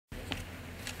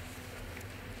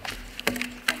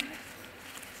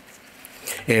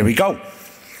Here we go.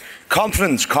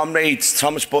 Conference, comrades,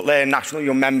 Thomas Butler, National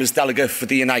Young Members Delegate for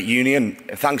the Unite Union.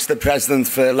 Thanks to the President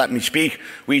for letting me speak.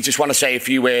 We just want to say a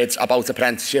few words about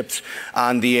apprenticeships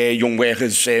and the young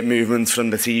workers movement from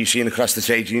the TUC and across the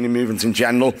trade union movement in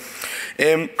general.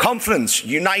 Conference,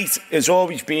 Unite has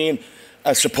always been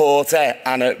a supporter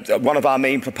and one of our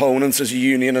main proponents as a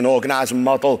union and organising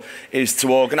model is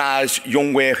to organise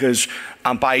young workers,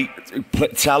 and by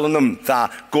telling them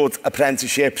that good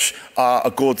apprenticeships are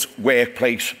a good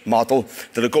workplace model,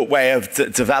 they're a good way of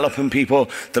developing people,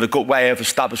 they're a good way of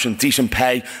establishing decent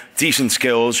pay, decent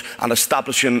skills and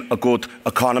establishing a good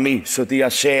economy. So they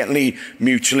are certainly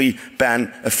mutually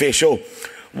beneficial.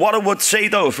 What I would say,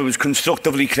 though, if it was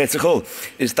constructively critical,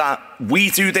 is that we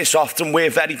do this often. We're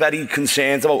very, very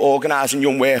concerned about organising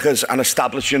young workers and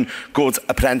establishing good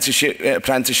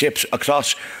apprenticeships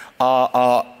across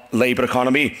our labour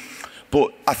economy.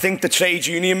 But I think the trade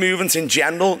union movement in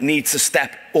general needs to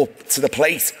step up to the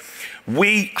plate.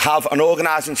 We have an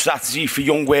organising strategy for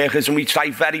young workers, and we try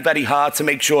very, very hard to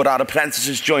make sure our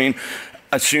apprentices join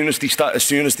as soon as they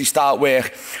start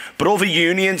work. But other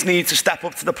unions need to step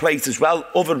up to the plate as well.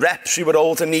 Other reps who are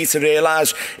older need to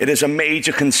realise it is a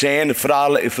major concern for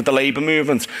the labour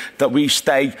movement that we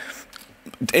stay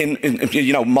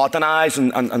modernise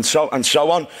and so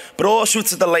on. But also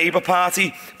to the Labour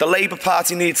Party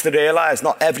needs to realise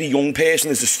not every young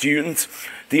person is a student.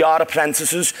 They are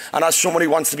apprentices, and as someone who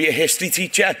wants to be a history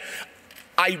teacher,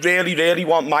 I really, really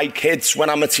want my kids, when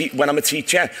I'm a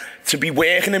teacher, to be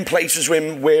working in places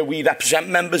where we represent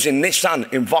members in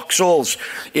Nissan, in Vauxhalls,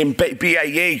 in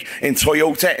BAE, in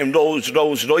Toyota, in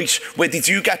Rolls-Royce, where they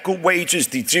do get good wages.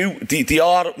 They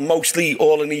are mostly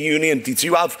all in the union. They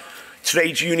do have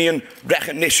trade union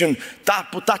recognition.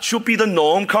 But that should be the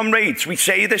norm, comrades. We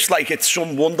say this like it's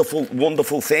some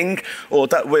wonderful thing, or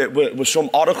that we're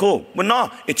some oracle. We're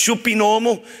not. It should be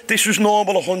normal. This was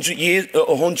normal 100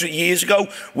 years ago,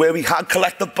 where we had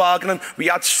collective bargaining, we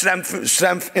had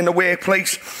strength in the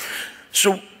workplace.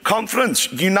 So,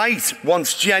 Conference, Unite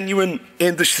wants genuine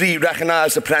industry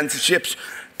recognised apprenticeships.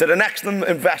 They're an excellent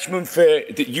investment for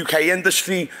the UK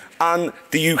industry and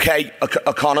the UK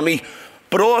economy.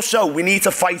 But also, we need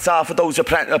to fight hard for those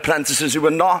apprentices who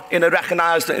are not in a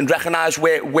recognised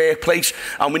workplace,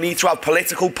 and we need to have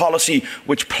political policy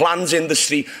which plans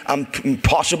industry and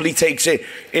possibly takes it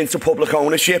into public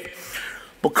ownership.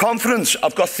 But Conference,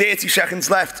 I've got 30 seconds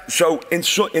left. So in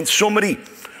summary,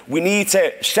 we need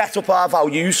to set up our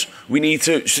values, we need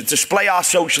to display our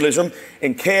socialism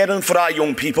in caring for our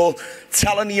young people,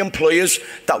 telling the employers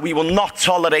that we will not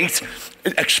tolerate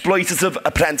exploitative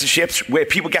apprenticeships where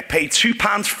people get paid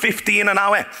 £2.50 an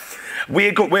hour.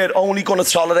 We're only going to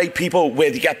tolerate people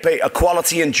where they get paid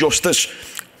equality and justice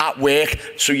at work.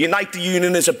 So Unite the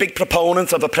Union is a big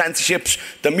proponent of apprenticeships.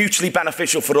 They're mutually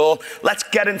beneficial for all. Let's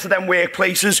get into them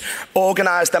workplaces,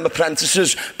 organise them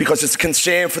apprentices, because it's a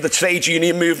concern for the trade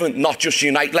union movement, not just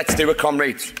Unite. Let's do it,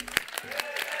 comrades.